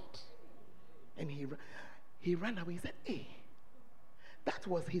terrified. And he ran away. He said, hey, that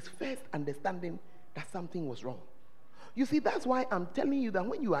was his first understanding that something was wrong. You see, that's why I'm telling you that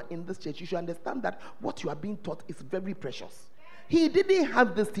when you are in this church, you should understand that what you are being taught is very precious. He didn't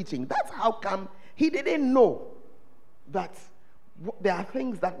have this teaching. That's how come he didn't know that there are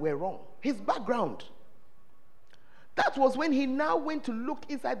things that were wrong. His background. That was when he now went to look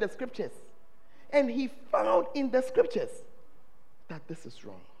inside the scriptures. And he found in the scriptures that this is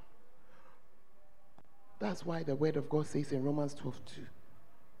wrong. That's why the word of God says in Romans 12:2,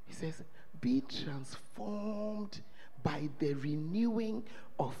 he says, be transformed by the renewing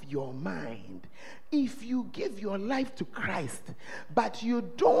of your mind. If you give your life to Christ, but you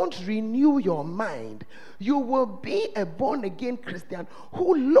don't renew your mind, you will be a born-again Christian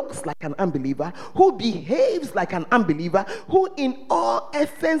who looks like an unbeliever, who behaves like an unbeliever, who in all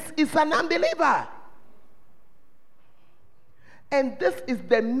essence is an unbeliever. And this is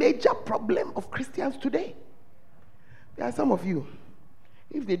the major problem of Christians today. There are some of you,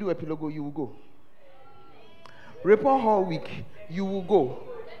 if they do a epilogo, you will go. Report Hall Week, you will go.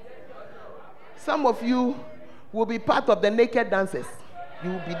 Some of you will be part of the naked dancers.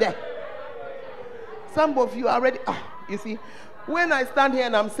 You will be there. Some of you are already, you see, when I stand here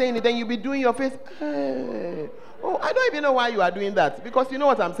and I'm saying it, then you'll be doing your face. Oh, I don't even know why you are doing that. Because you know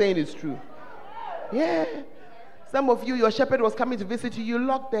what I'm saying is true. Yeah. Some of you, your shepherd was coming to visit you. You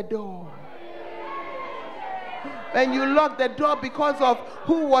locked the door. And you locked the door because of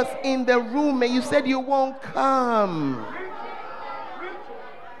who was in the room, and you said you won't come.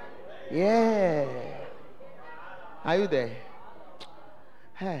 Yeah. Are you there?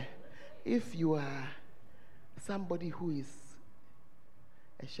 Hey, if you are somebody who is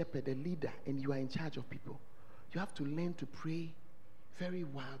a shepherd, a leader, and you are in charge of people, you have to learn to pray very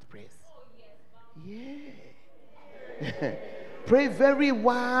wild prayers. Yeah. Pray very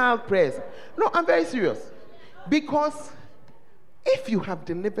wild prayers. No, I'm very serious. Because if you have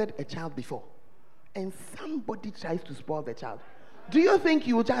delivered a child before and somebody tries to spoil the child, do you think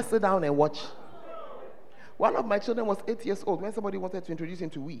you will just sit down and watch? One of my children was 8 years old when somebody wanted to introduce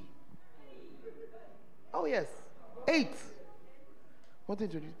him to we. Oh yes, 8. Wanted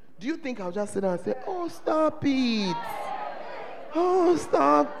to introduce. Do you think I'll just sit down and say, oh, stop it. Oh,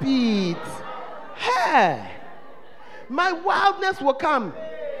 stop it. Hey, my wildness will come.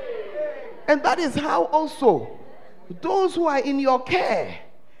 And that is how also those who are in your care,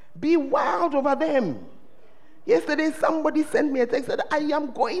 be wild over them. Yesterday somebody sent me a text that I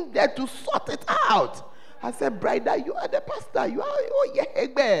am going there to sort it out. I said, brother, you are the pastor. You are, oh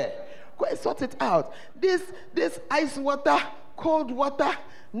yeah, go and sort it out. This ice water, cold water,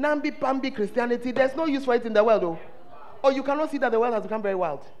 namby-pamby Christianity, there's no use for it in the world, though. Or you cannot see that the world has become very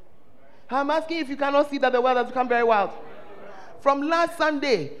wild. I'm asking if you cannot see that the world has become very wild. From last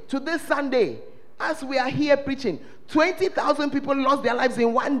Sunday to this Sunday, as we are here preaching, 20,000 people lost their lives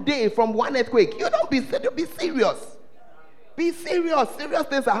in one day from one earthquake. You don't be serious. Be serious. Serious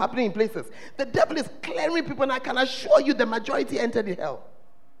things are happening in places. The devil is clearing people, and I can assure you the majority entered in hell.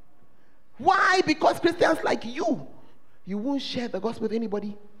 Why? Because Christians like you won't share the gospel with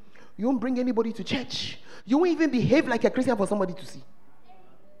anybody. You won't bring anybody to church. You won't even behave like a Christian for somebody to see.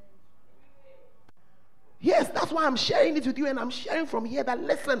 Yes, that's why I'm sharing it with you, and I'm sharing from here that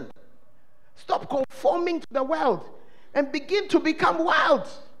listen, stop conforming to the world. and begin to become wild.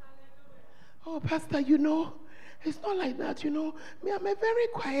 Oh, Pastor, it's not like that, Me, I'm a very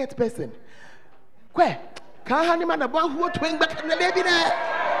quiet person. Where? You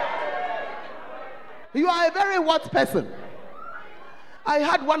are a very what person? I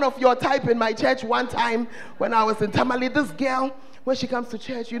had one of your type in my church one time when I was in Tamale. This girl, when she comes to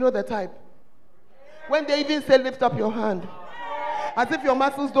church, you know the type. When they even say lift up your hand, as if your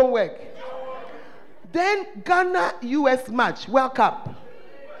muscles don't work. Then Ghana US match, World Cup.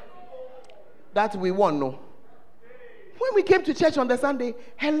 That we won, no. When we came to church on the Sunday,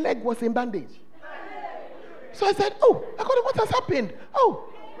 her leg was in bandage. So I said, oh, what has happened? Oh.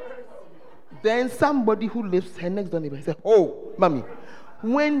 Then somebody who lives her next door neighbor said, oh, mommy,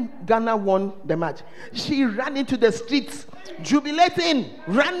 when Ghana won the match, she ran into the streets, jubilating,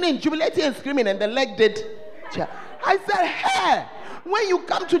 and screaming, and the leg did. I said, hey, when you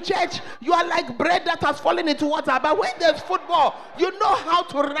come to church, you are like bread that has fallen into water. But when there's football, you know how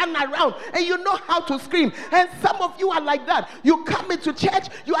to run around and you know how to scream. And some of you are like that. You come into church,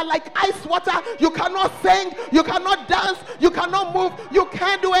 you are like ice water. You cannot sing, you cannot dance, you cannot move, you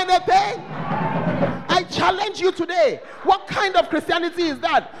can't do anything. I challenge you today. What kind of Christianity is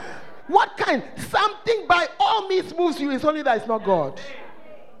that? What kind? Something by all means moves you. It's only that it's not God.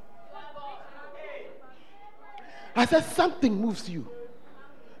 I said something moves you.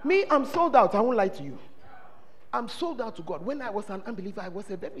 Me, I'm sold out. I won't lie to you. I'm sold out to God. When I was an unbeliever, I was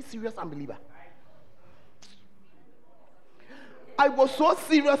a very serious unbeliever. I was so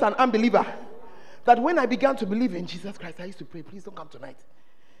serious an unbeliever that when I began to believe in Jesus Christ, I used to pray, please don't come tonight.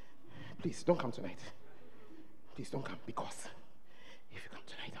 Please don't come tonight. Please don't come, because if you come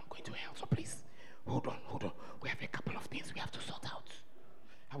tonight, I'm going to hell. So please, hold on. We have a couple of things we have to sort out.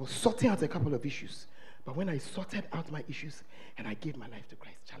 I was sorting out a couple of issues. But when I sorted out my issues and I gave my life to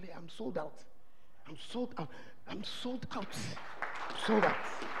Christ, Charlie, I'm sold out.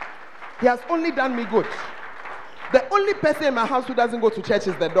 He has only done me good. The only person in my house who doesn't go to church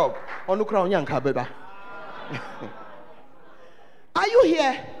is the dog. Are you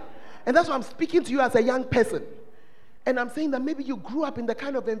here? And that's why I'm speaking to you as a young person. And I'm saying that maybe you grew up in the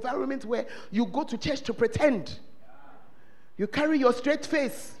kind of environment where you go to church to pretend. You carry your straight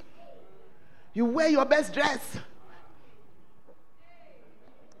face. You wear your best dress.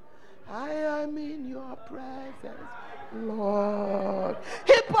 I am in your presence, Lord.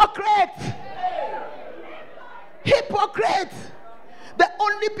 Hypocrite! The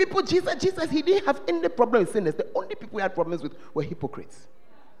only people Jesus, he didn't have any problem with sinners. The only people he had problems with were hypocrites.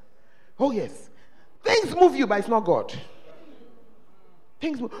 Oh yes. Things move you, but it's not God.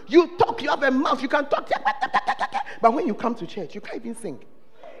 Things move. You talk, you have a mouth, you can talk. But when you come to church, you can't even sing.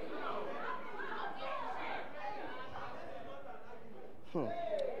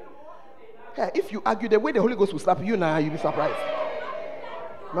 Hey, if you argue the way the Holy Ghost will slap you now, you'll be surprised.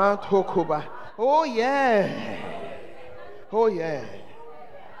 Oh yeah.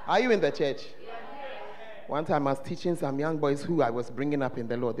 Are you in the church? One time I was teaching some young boys who I was bringing up in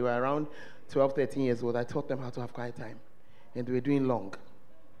the Lord. They were around 12, 13 years old. I taught them how to have quiet time. And they were doing long.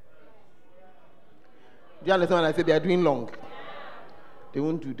 Do you understand when I said they are doing long? They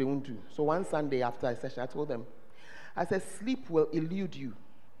won't do. So one Sunday after a session, I told them, I said, sleep will elude you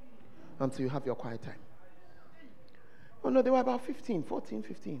until you have your quiet time. Oh no, they were about 15,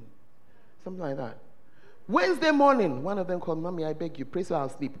 something like that. Wednesday morning, one of them called, Mommy, I beg you, pray so I'll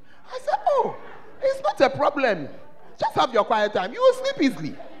sleep. I said, oh, it's not a problem. Just have your quiet time. You will sleep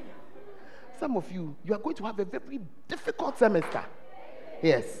easily. Some of you, you are going to have a very difficult semester.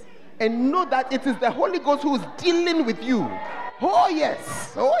 Yes. And know that it is the Holy Ghost who is dealing with you. Oh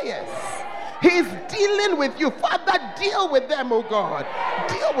yes. He's dealing with you. Father, deal with them, oh God.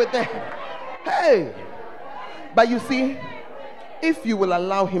 Deal with them. Hey. But you see, if you will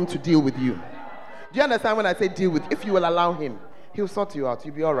allow him to deal with you. Do you understand when I say deal with? If you will allow him, he'll sort you out.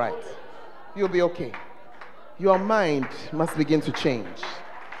 You'll be all right. You'll be okay. Your mind must begin to change.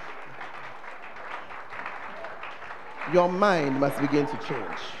 Your mind must begin to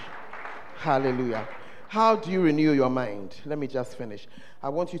change. Hallelujah. How do you renew your mind? Let me just finish. I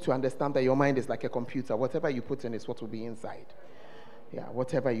want you to understand that your mind is like a computer. Whatever you put in is what will be inside. Yeah,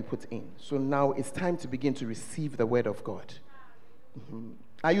 whatever you put in. So now it's time to begin to receive the word of God.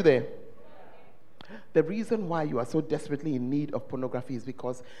 Are you there? The reason why you are so desperately in need of pornography is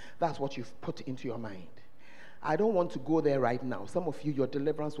because that's what you've put into your mind. I don't want to go there right now. Some of you, your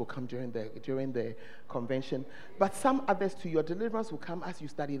deliverance will come during the convention. But some others too, your deliverance will come as you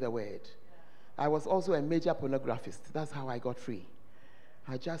study the word. I was also a major pornographist. That's how I got free.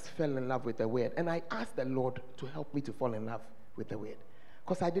 I just fell in love with the word. And I asked the Lord to help me to fall in love with the word.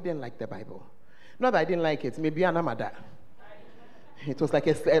 Because I didn't like the Bible. Not that I didn't like it. Maybe an amada. It was like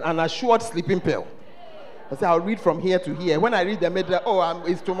an assured sleeping pill. I said, I'll read from here to here. When I read the middle,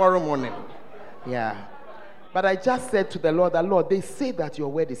 it's tomorrow morning. Yeah. But I just said to the Lord, Lord, they say that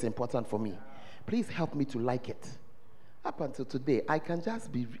your word is important for me. Please help me to like it. Up until today, I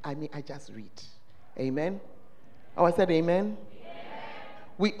just read. Amen. Oh, I said amen.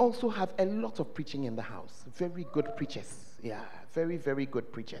 We also have a lot of preaching in the house. Very good preachers. Yeah, very, very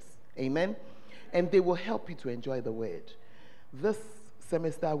good preachers. Amen. And they will help you to enjoy the word. This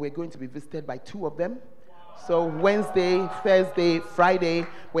semester, we're going to be visited by 2 of them. So Wednesday, Thursday, Friday,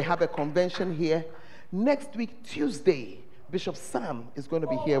 we have a convention here. Next week, Tuesday, Bishop Sam is going to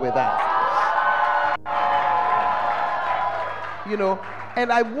be here with us. You know,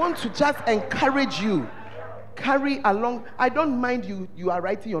 and I want to just encourage you. Carry along. I don't mind you are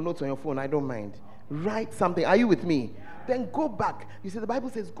writing your notes on your phone. I don't mind. Write something. Are you with me? Then go back. You see, the Bible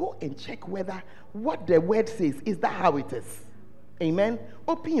says, go and check whether what the word says, is that how it is? Amen.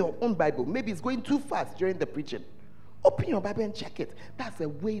 Open your own Bible. Maybe it's going too fast during the preaching. Open your Bible and check it. That's a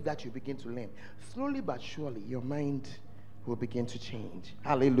way that you begin to learn. Slowly but surely, your mind will begin to change.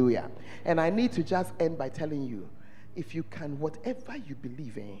 Hallelujah. And I need to just end by telling you, if you can, whatever you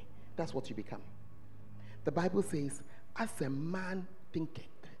believe in, that's what you become. The Bible says, as a man thinketh,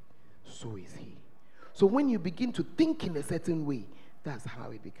 so is he. So when you begin to think in a certain way, that's how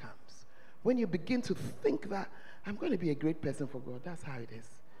it becomes. When you begin to think that, I'm going to be a great person for God, that's how it is.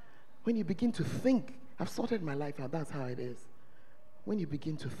 When you begin to think, I've sorted my life out, that's how it is. When you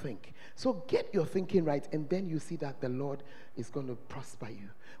begin to think. So get your thinking right, and then you see that the Lord is going to prosper you.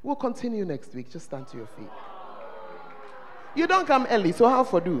 We'll continue next week. Just stand to your feet. You don't come early, so how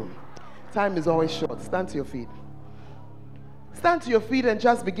for do? Time is always short. Stand to your feet. Stand to your feet and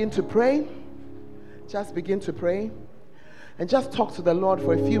just begin to pray. Just begin to pray. And just talk to the Lord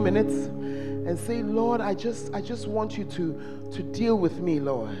for a few minutes and say, Lord, I just want you to deal with me,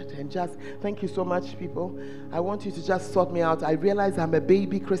 Lord. And just thank you so much, people. I want you to just sort me out. I realize I'm a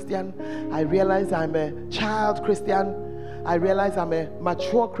baby Christian. I realize I'm a child Christian. I realize I'm a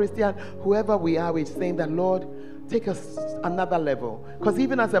mature Christian. Whoever we are, we're saying that, Lord, take us another level. Because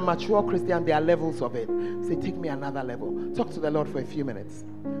even as a mature Christian, there are levels of it. Say, take me another level. Talk to the Lord for a few minutes.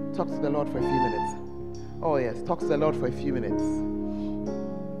 Talk to the Lord for a few minutes. Oh yes, talk to the Lord for a few minutes.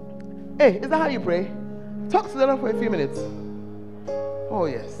 Hey, is that how you pray? Talk to the Lord for a few minutes. Oh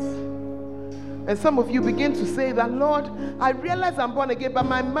yes. And some of you begin to say that, Lord, I realize I'm born again, but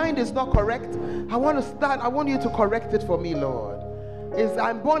my mind is not correct. I want you to correct it for me, Lord.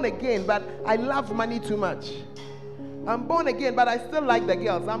 I'm born again, but I love money too much. I'm born again, but I still like the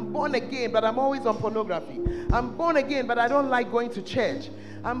girls. I'm born again, but I'm always on pornography. I'm born again, but I don't like going to church.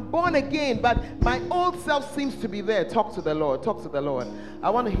 I'm born again, but my old self seems to be there. Talk to the Lord. Talk to the Lord. I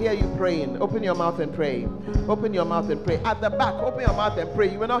want to hear you praying. Open your mouth and pray. Open your mouth and pray. At the back, open your mouth and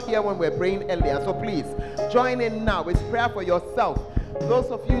pray. You were not here when we were praying earlier, so please join in now. It's prayer for yourself. Those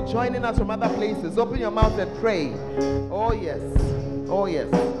of you joining us from other places, open your mouth and pray. Oh yes. Oh yes.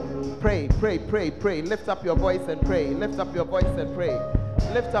 Pray, pray, pray, pray. Lift up your voice and pray. Lift up your voice and pray.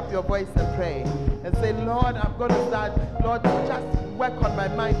 Lift up your voice and pray. And say, Lord, I'm going to start. Lord, just work on my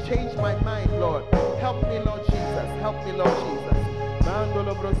mind. Change my mind, Lord. Help me, Lord Jesus. Help me, Lord Jesus.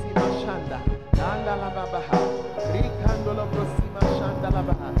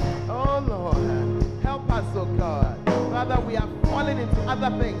 Oh, Lord. Help us, oh God. Father, we have fallen into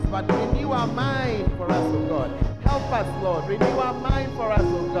other things, but renew our mind for us, oh God. Help us, Lord. Renew our mind for us,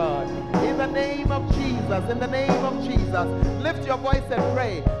 oh God. In the name of Jesus, in the name of Jesus. Lift your voice and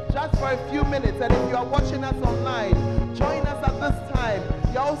pray just for a few minutes. And if you are watching us online, join us at this time.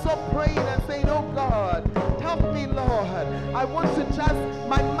 You're also praying and saying, oh God, help me, Lord. I want to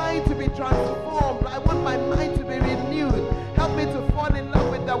my mind to be transformed. I want my mind to be renewed. Help me to fall in love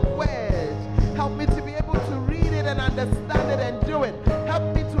with the word. Help me to be able to read it and understand it and do it. Help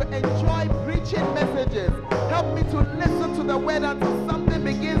me to enjoy preaching messages. Help me to listen to the word until something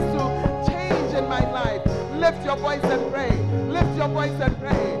begins to change in my life. Lift your voice and pray. Lift your voice and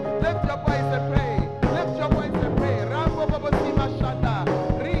pray. Lift your voice and pray. Lift your voice and pray. Rambo Babo Sima Shanda.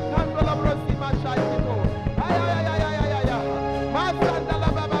 Rikando Labro Sima Shaito. Ay ay ay ay ay ay. Masanda la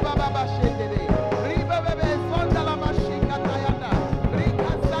baba baba shende. Riba bebe sonda la mashinga tayanda.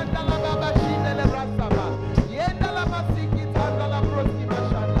 Rika sanda la baba shinde le brasama. Yenda la masiki tanda la bro Sima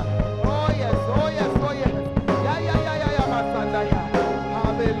Shanda. Oh yes, oh yes, oh yes. Ya ya ya ya ya masanda ya.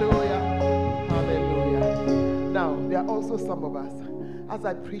 Hallelujah. Hallelujah. Now, there are also some of us, as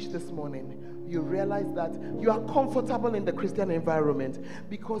I preached this morning, You realize that you are comfortable in the Christian environment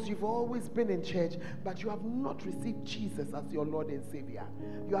because you've always been in church, but you have not received Jesus as your Lord and Savior.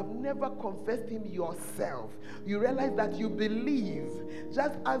 You have never confessed him yourself. You realize that you believe,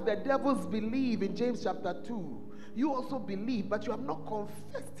 just as the devils believe in James chapter 2. You also believe, but you have not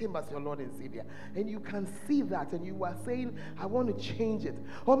confessed him as your Lord and Savior. And you can see that, and you are saying, I want to change it.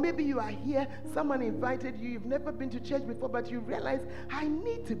 Or maybe you are here, someone invited you, you've never been to church before, but you realize, I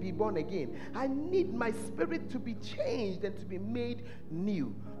need to be born again. I need my spirit to be changed and to be made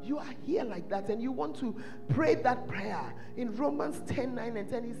new. You are here like that, and you want to pray that prayer. In Romans 10:9 and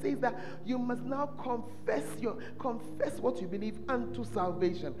 10, he says that you must now confess what you believe unto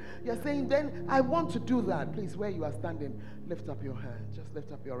salvation. You're saying, then I want to do that. Please, where you are standing, lift up your hand. Just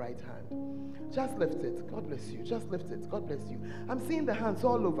lift up your right hand. Just lift it. God bless you. Just lift it. God bless you. I'm seeing the hands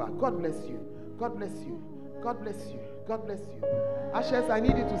all over. God bless you. God bless you. God bless you. God bless you. Ashes, I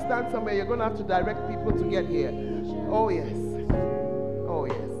need you to stand somewhere. You're going to have to direct people to get here. Oh, yes. Oh,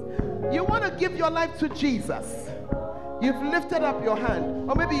 yes. You want to give your life to Jesus. You've lifted up your hand,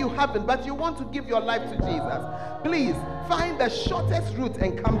 or maybe you haven't, but you want to give your life to Jesus. Please find the shortest route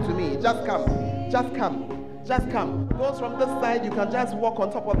and come to me. Just come. Just come. Just come. Those from this side, you can just walk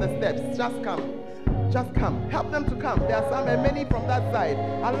on top of the steps. Just come. Just come. Help them to come. There are some and many from that side.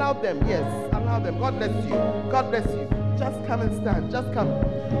 Allow them. Yes. Allow them. God bless you. God bless you. Just come and stand. Just come.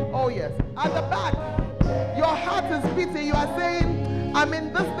 Oh, yes. At the back, your heart is beating. You are saying, I'm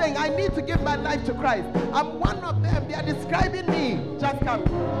in this thing. I need to give my life to Christ. I'm one of them. They are describing me. Just come.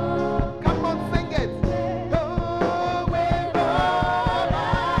 Come on, sing it. Oh, with all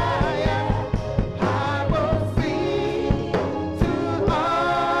I am, I will sing to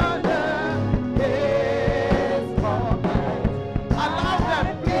honor His command. Allow them,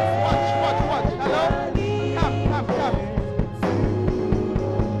 please. Watch. Hello? Come.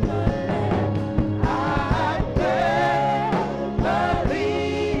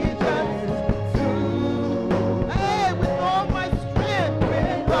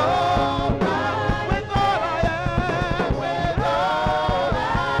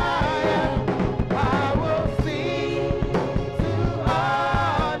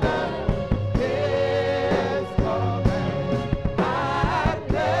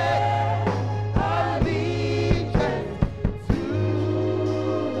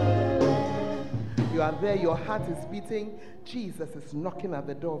 There, your heart is beating. Jesus is knocking at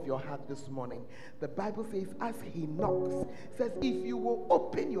the door of your heart this morning. The Bible says, as he knocks, says, if you will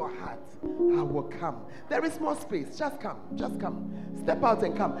open your heart, I will come. There is more space. Just come. Step out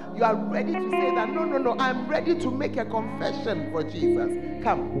and come. You are ready to say that, no, I'm ready to make a confession for Jesus.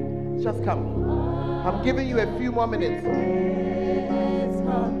 Come. Just come. I'm giving you a few more minutes.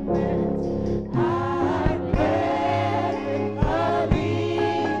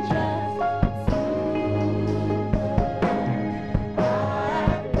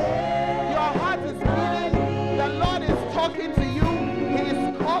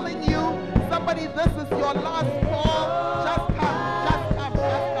 This is your last call. Just come.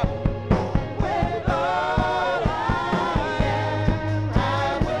 With all I am, I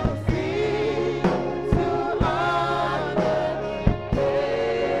will sing to honor His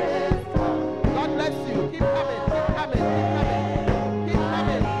name. God bless you. Keep coming.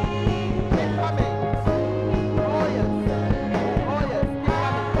 Oh yes. Keep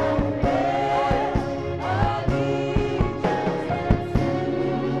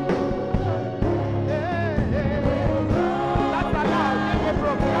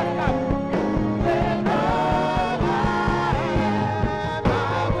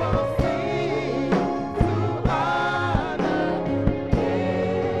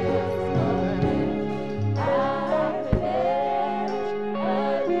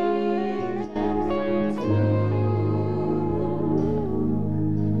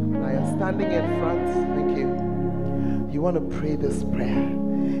standing in front, thank you. You want to pray this prayer.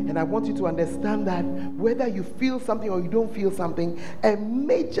 And I want you to understand that whether you feel something or you don't feel something, a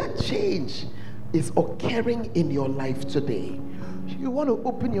major change is occurring in your life today. You want to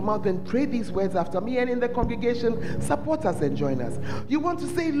open your mouth and pray these words after me, and in the congregation, support us and join us. You want to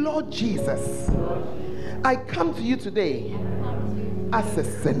say, Lord Jesus, I come to you today as a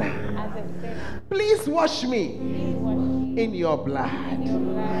sinner. Please wash me in your blood.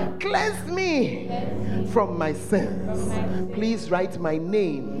 Cleanse me from my sins. Please write my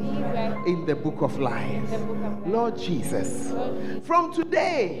name in the book of life. Lord Jesus, from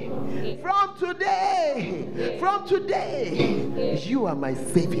today, you are my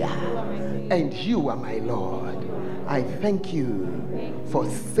Savior and you are my Lord. I thank you for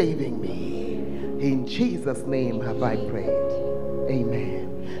saving me. In Jesus' name have I prayed. Amen.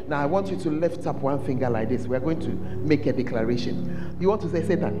 Now I want you to lift up one finger like this. We're going to make a declaration. You want to say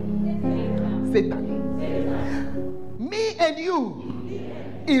Satan? Satan. Me and you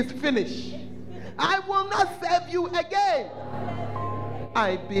is finished. I will not serve you again.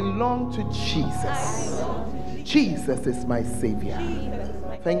 I belong to Jesus. Jesus is my Savior.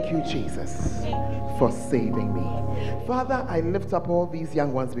 Thank you, Jesus, for saving me. Father, I lift up all these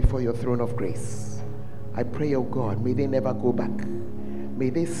young ones before your throne of grace. I pray, oh God, may they never go back. May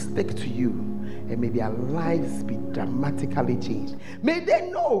they stick to you, and may their lives be dramatically changed. May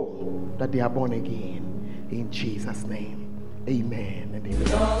they know that they are born again. In Jesus' name, amen and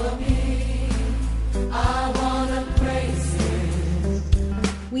amen. All of me, I wanna praise you.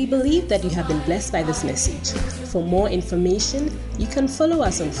 We believe that you have been blessed by this message. For more information, you can follow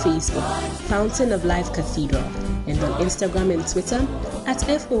us on Facebook, Fountain of Life Cathedral, and on Instagram and Twitter at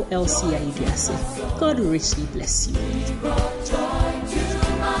FOLCIUDASI. God richly bless you. Brought joy to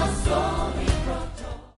my soul.